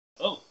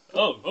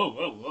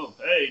Oh,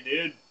 hey,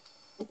 dude.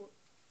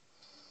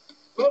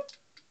 Oh,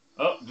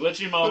 Oh,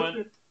 glitchy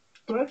moment.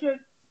 glitches. Glitches.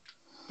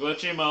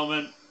 Glitchy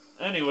moment.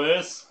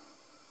 Anyways.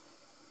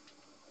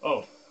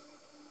 Oh.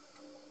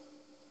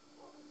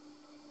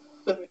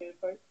 Let me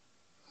invite.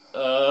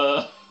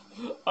 Uh.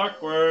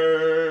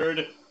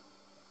 Awkward.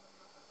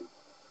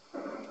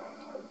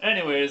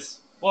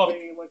 Anyways. Well.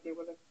 Wait, what they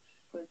wanna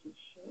glitches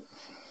shit.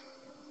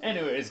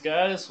 Anyways,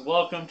 guys.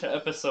 Welcome to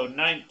episode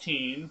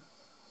 19.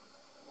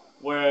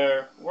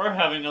 Where we're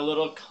having a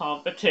little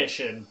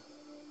competition.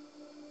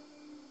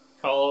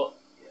 Call.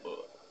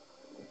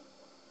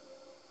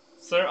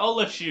 Sir, I'll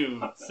let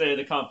you say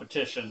the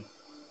competition.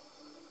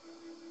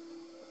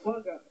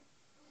 Well, guys,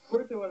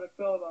 we're doing a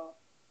build off.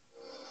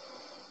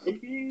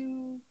 If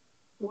you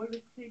want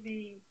to see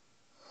me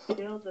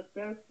build the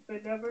best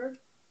spin ever,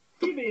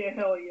 give me a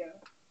hell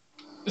yeah.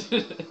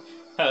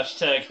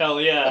 Hashtag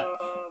hell yeah.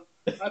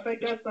 I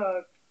think that's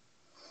a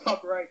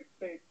copyright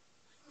thing.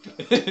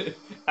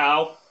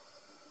 Ow.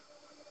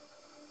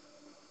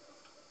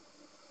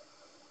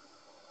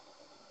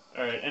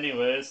 Alright,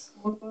 anyways.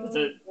 Is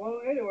it.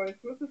 Anyways,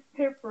 we'll just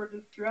pay for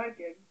this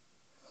dragon.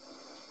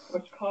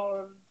 Which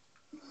Colin,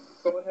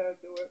 go ahead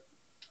and do it.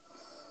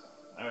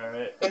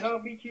 Alright. And I'll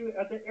meet you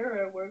at the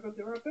area where we're going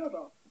to do our build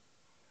off.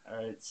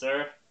 Alright,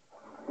 sir.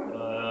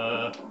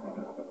 I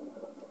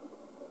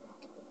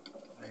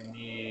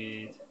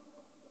need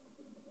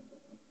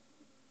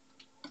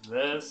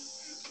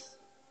this.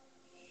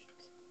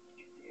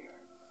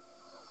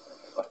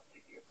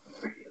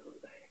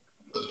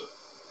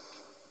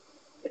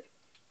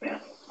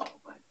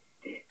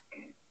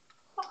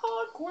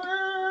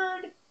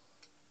 Awkward.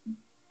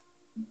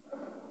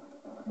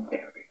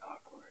 Very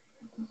awkward.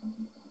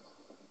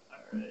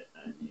 Alright, I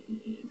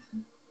need.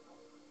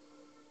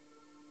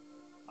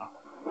 Oh.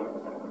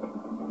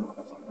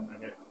 Fuck, I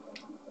get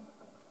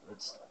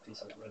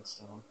piece of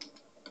redstone.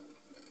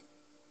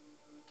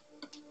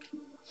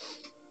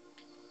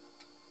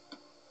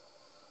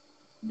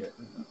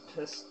 Getting the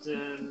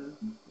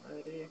piston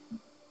ready.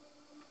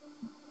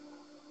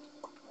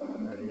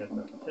 Already got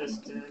the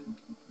piston.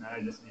 Now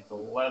I just need the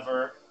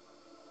lever.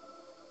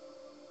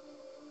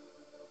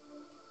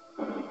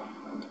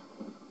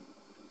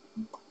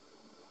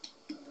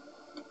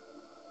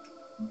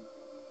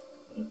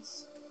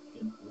 Let's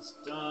get this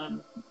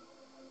done.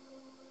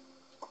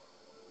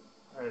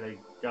 Alright, I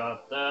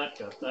got that,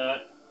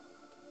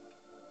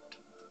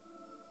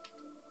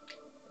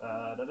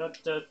 Da, da, da,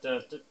 da, da,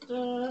 da,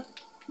 da.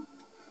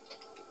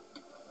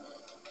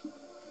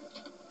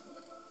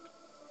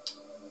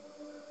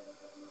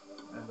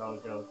 And I'll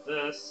go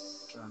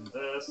this and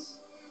this.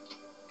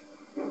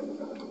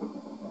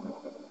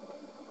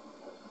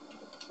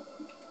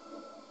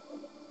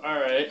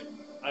 Alright,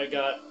 I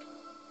got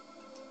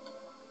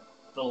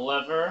the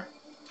lever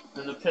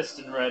and the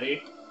piston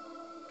ready.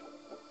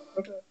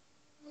 Okay.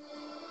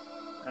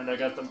 And I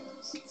got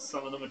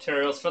some of the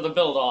materials for the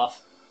build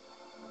off.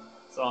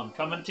 So I'm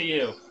coming to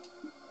you.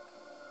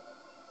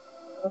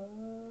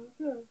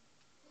 Okay.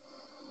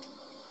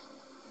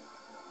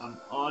 I'm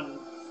on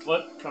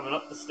foot coming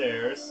up the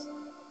stairs.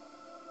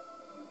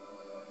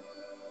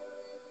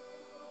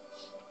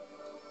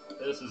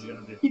 This is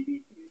gonna be. He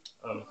beat me.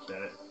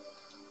 Okay.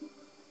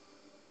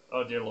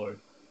 Oh dear lord.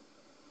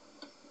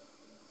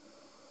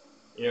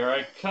 Here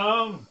I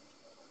come!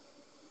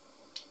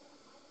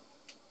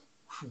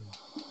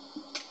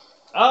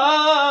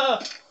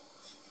 Ah!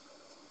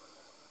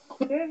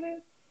 Damn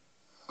it.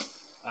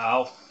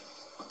 Ow.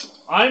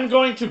 I'm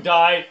going to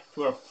die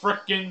to a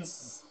frickin'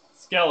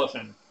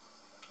 skeleton.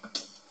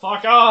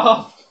 Fuck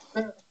off!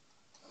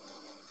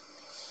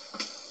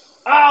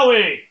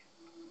 Owie!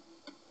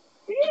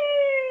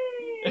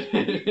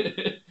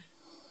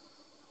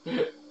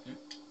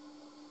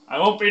 I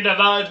won't be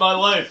denied my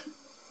life.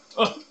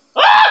 Oh.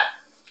 Ah!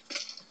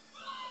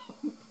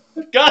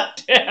 God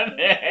damn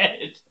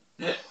it!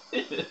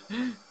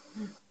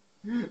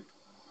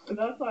 And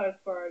that's why I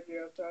inspired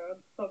you. So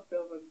I'm still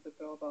building the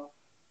build off.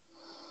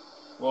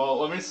 Well,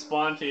 let me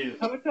spawn to you.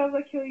 How many times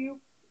I kill you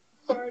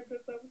prior to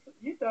this episode?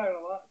 You died a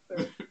lot,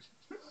 sir.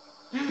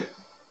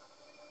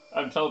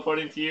 I'm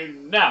teleporting to you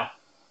now.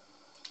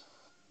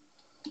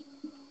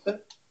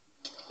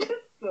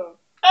 So,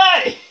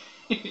 Hey!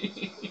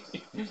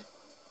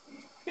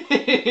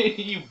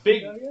 You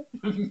big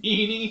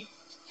meanie.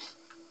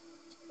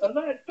 I'm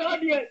not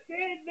done yet.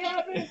 Damn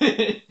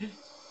it.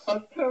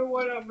 I'll turn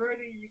when I'm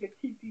ready. You can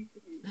TP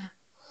to me.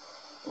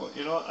 Well,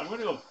 you know what? I'm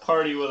gonna go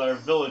party with our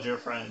villager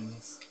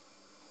friends.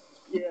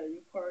 Yeah,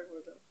 you party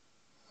with them.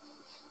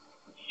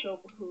 Show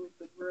them who's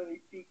the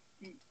really big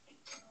geek.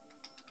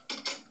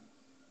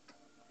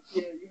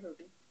 Yeah, you heard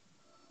me.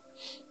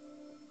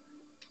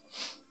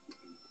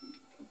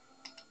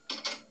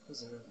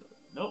 Is there...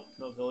 Nope,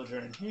 no villager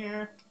in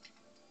here.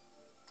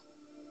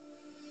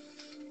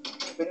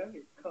 Man, I need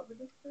to cover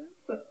this thing.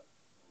 So.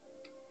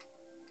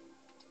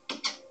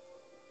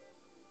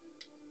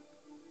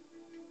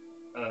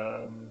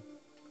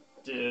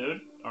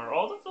 Dude, are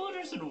all the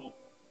villagers in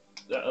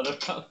the other?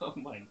 Oh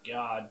my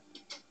god.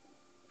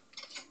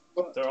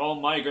 But They're all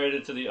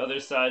migrated to the other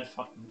side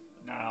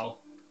now.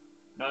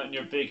 Not in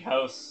your big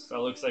house that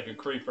looks like a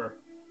creeper.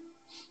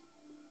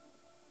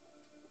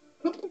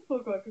 doesn't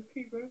look like a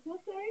keeper. What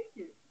the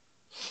heck is?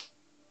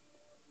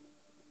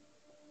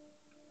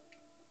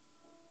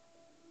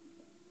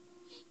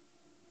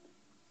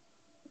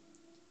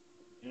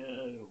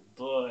 Oh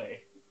boy.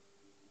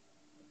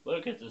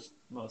 Look at this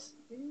most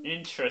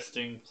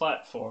interesting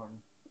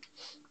platform.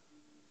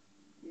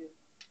 Yeah.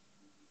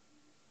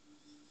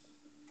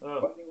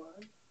 Oh, Funny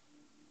one.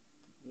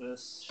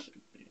 this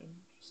should be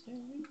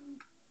interesting.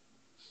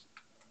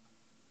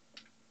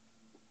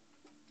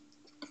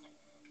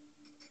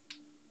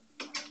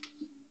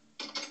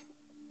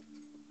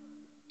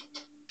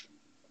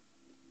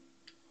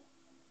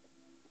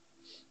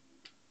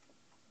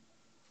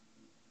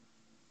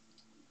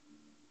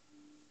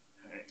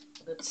 Alright,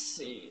 let's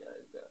see.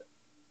 I've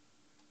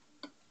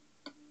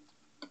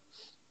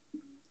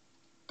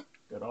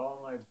got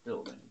all my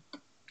buildings.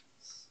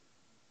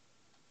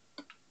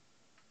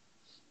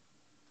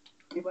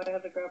 You might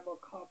have to grab more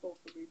cobble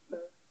for me,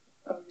 sir.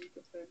 I'll need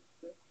to finish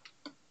this.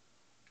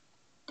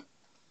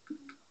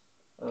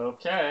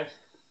 Okay.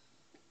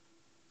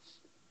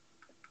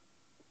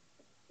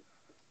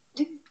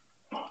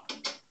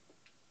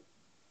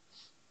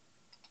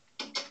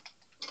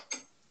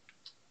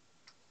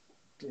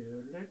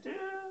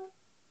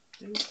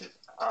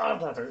 Ah,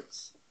 that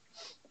hurts.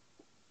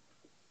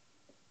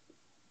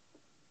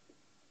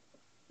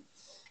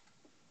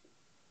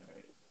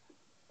 Alright.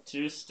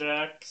 2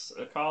 stacks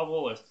of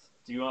cobble, or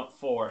do you want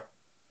 4?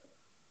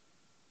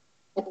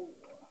 Oh.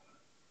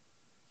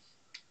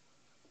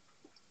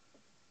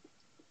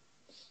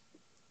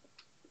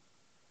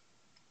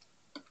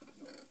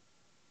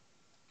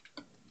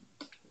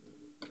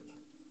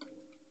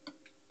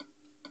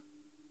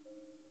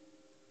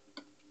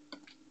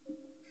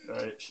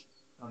 Right.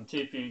 I'm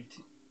TPing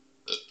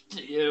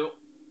to you.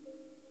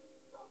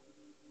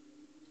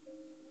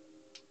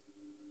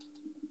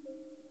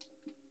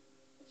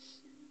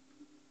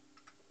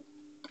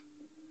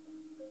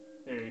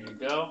 There you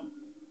go.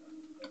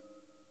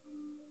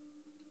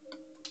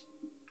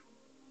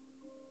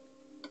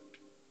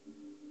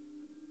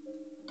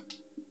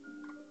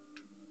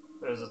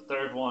 There's a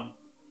third one.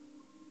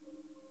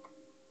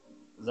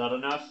 Is that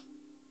enough?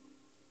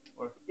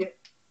 Or Yeah.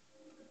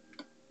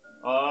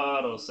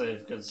 auto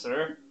save, good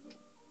sir.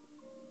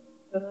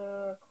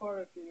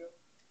 Quarter to you.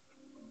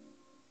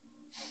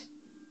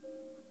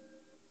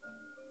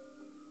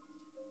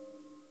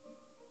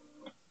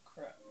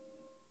 Crap.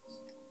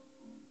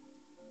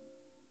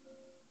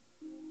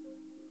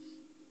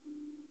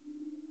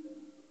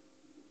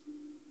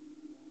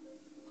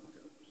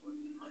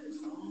 My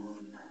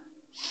phone.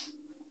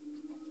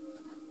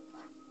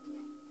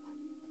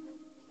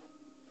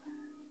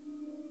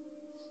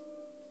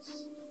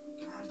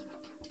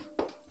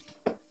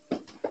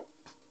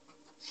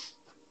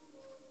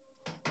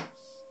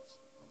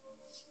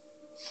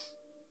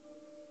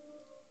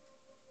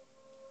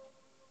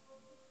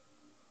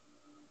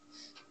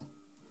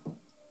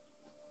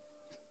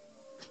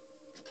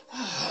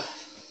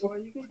 Well,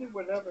 you can do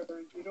whatever.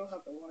 You don't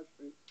have to watch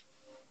me.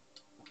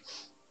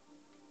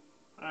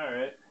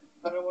 Alright.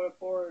 I don't want to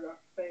bore our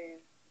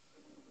fans.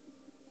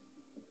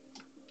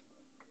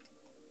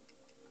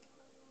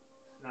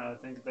 No, I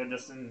think they're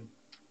just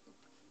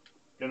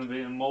gonna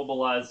be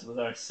immobilized with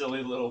our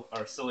silly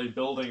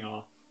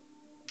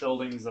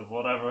buildings of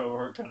whatever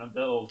we're gonna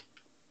build.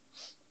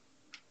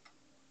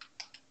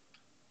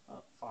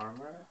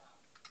 Farmer.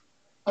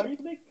 How do you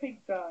make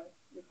pink dye?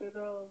 Is it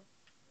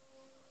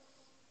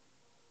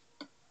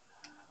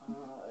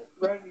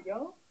red and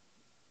yellow?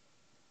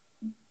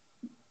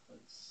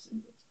 Let's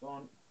see what's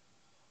going.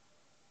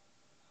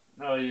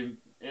 No,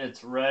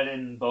 it's red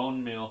in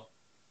bone meal.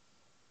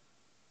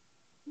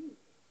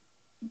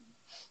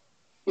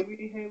 Do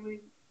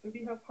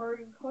we have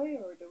hardened clay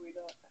or do we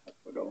not have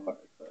no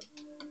hardened clay?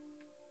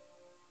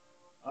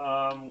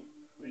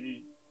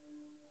 We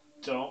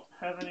don't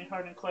have any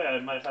hardened clay.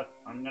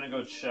 I'm gonna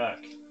go check.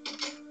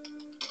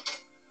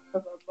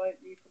 Because I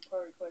might need some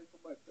hardened clay for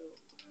my build.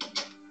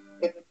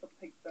 And it's some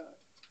pink dye.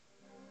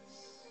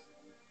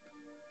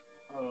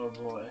 Oh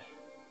boy.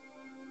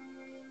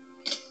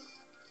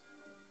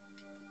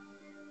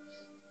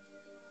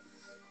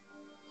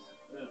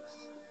 Ugh.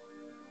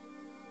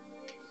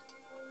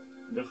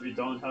 If we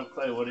don't have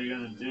clay, what are you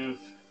gonna do?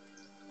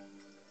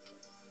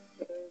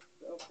 And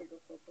I'll figure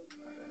something.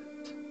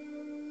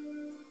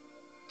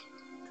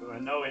 Because I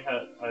know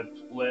I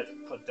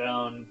put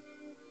down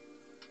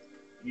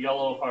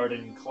yellow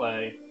hardened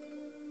clay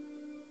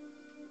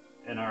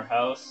in our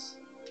house.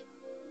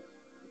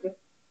 Yeah.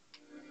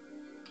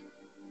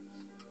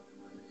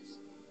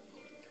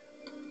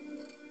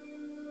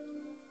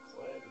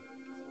 Clay,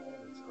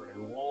 that's gray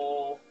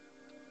wool.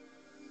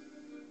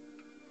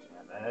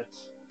 Damn it.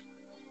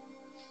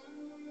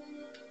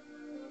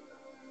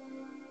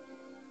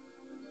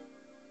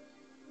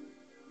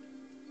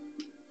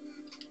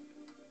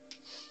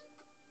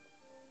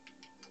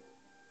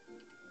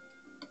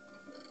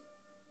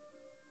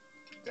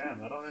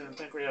 Damn, I don't even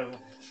think we have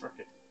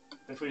frickin'.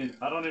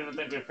 I don't even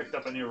think we picked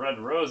up any red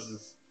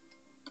roses.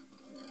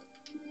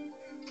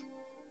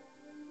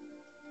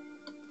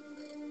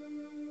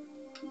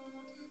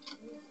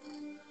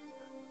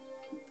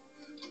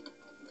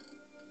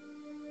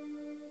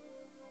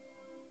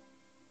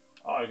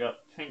 Oh, I got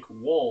pink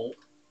wool.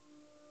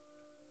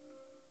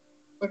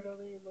 But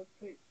don't even look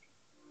pink.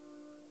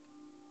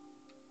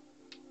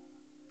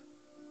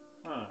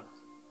 Huh.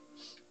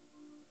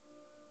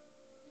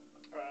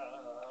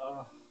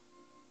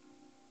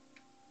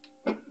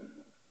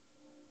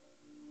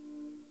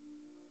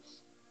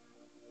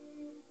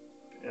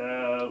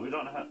 Yeah, we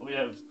don't have. We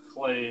have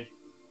clay.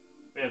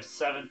 We have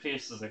 7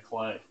 pieces of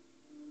clay.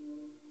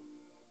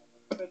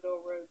 But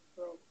no red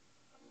throat.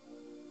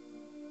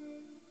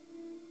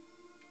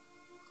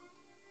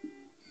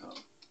 No.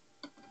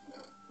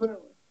 Really?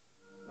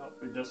 Nope,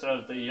 we just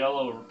have the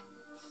yellow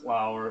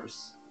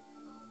flowers.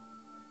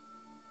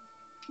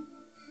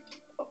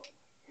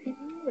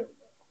 Really?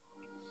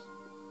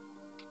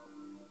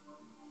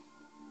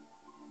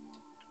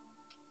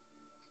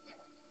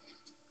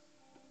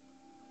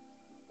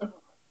 Oh,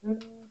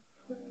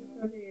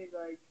 I need,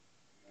 like,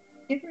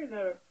 give me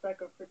another stack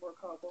of 3 more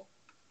cobble.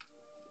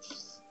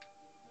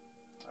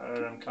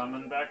 Alright, I'm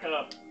coming back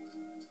up.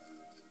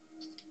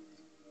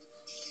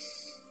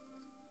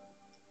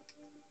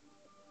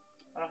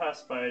 Haha,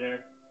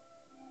 spider.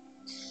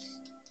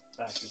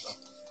 Back you the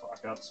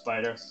fuck up,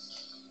 spider.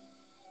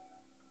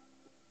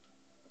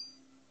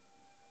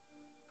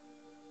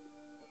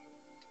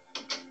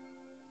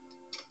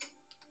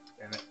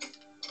 Damn it.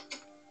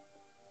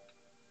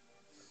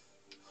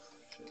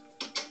 Shit.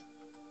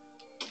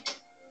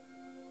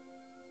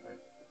 Alright.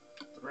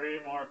 3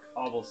 more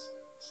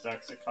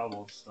stacks of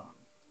cobblestone.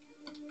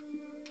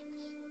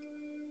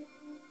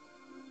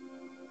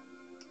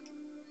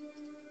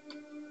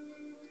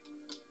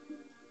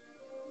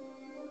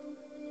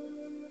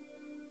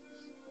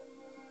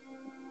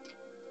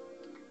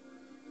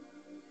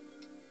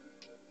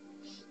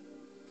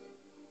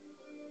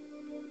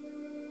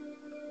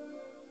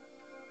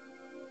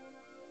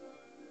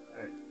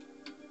 Alright.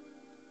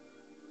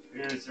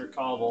 Here's your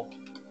cobble.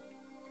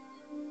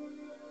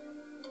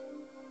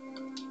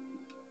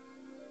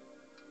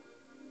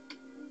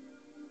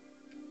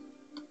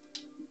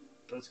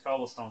 There's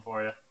cobblestone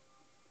for you.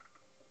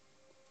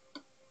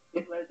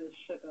 Just let this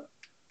shit up.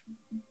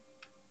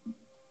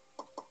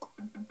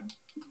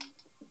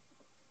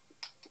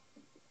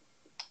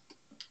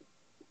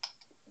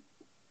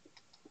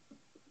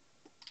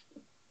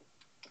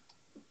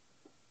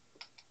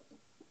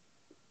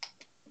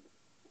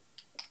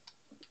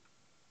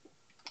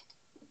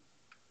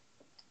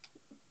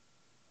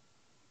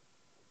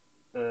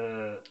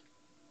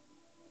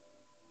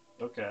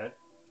 Okay.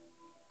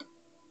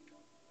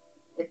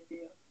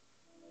 Yeah.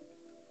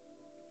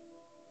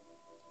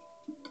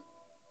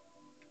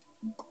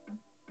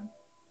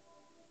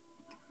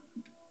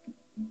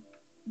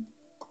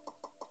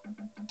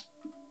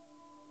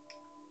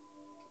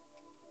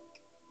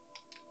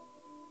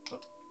 Oh,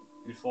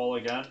 you fall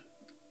again?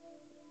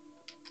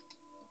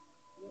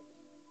 Yep.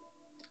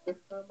 This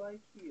time I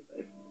keep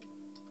it.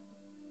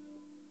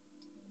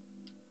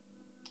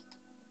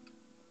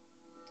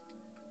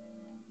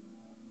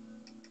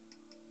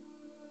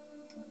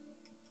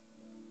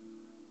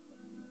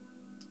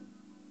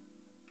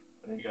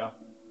 There you go.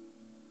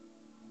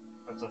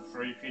 That's a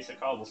free piece of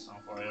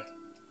cobblestone for you.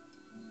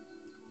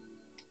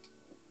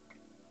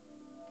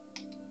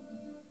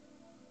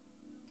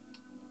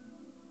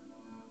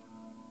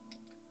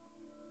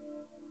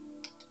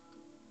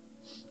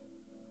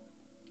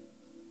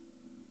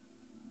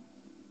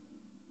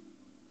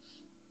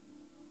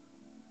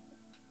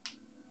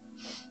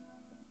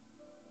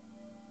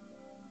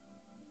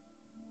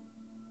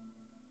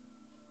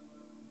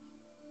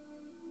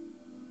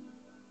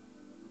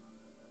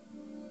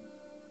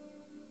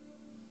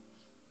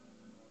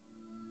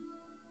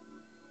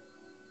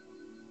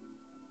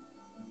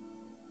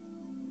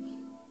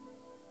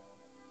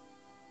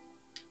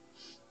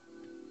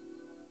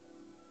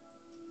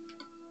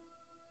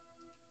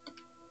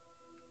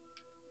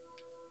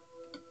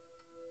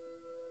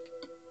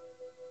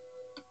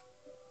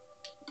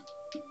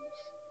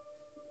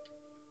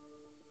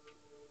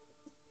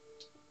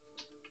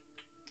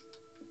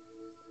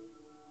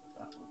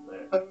 That one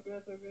there. Have you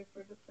guys been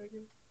for this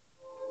second?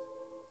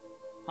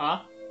 Huh?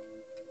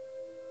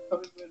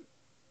 Have you been?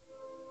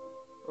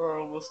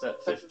 We're almost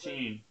at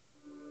 15.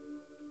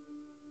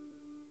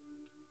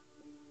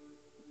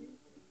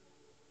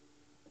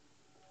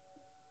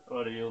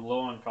 What, are you low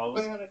on We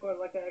cobblestone? had to go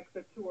like an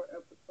extra 2 more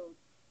episodes.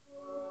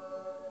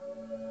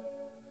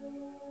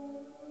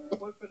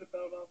 One for the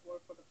build up, one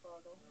for the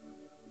final.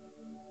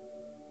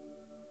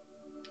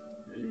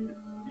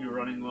 You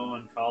running low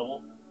on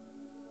cobble?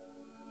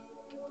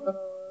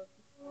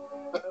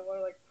 I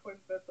want like 20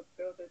 minutes of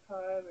building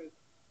time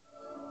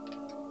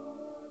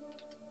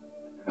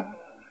and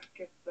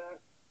get that.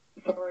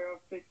 Sorry, I'm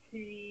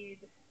 15.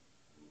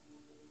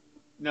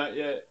 Not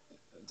yet.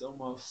 It's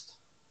almost.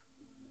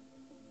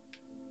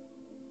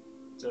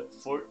 It's at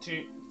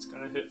 14. It's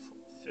gonna hit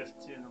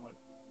 15. I'm like,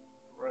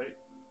 right.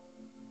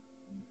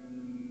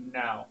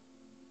 now.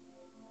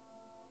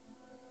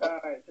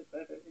 Alright, just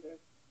end it here.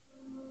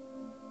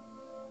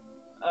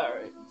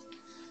 Alright.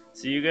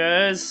 See you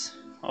guys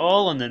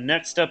all in the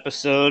next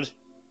episode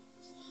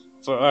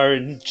for our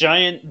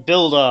giant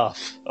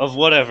build-off of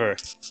whatever.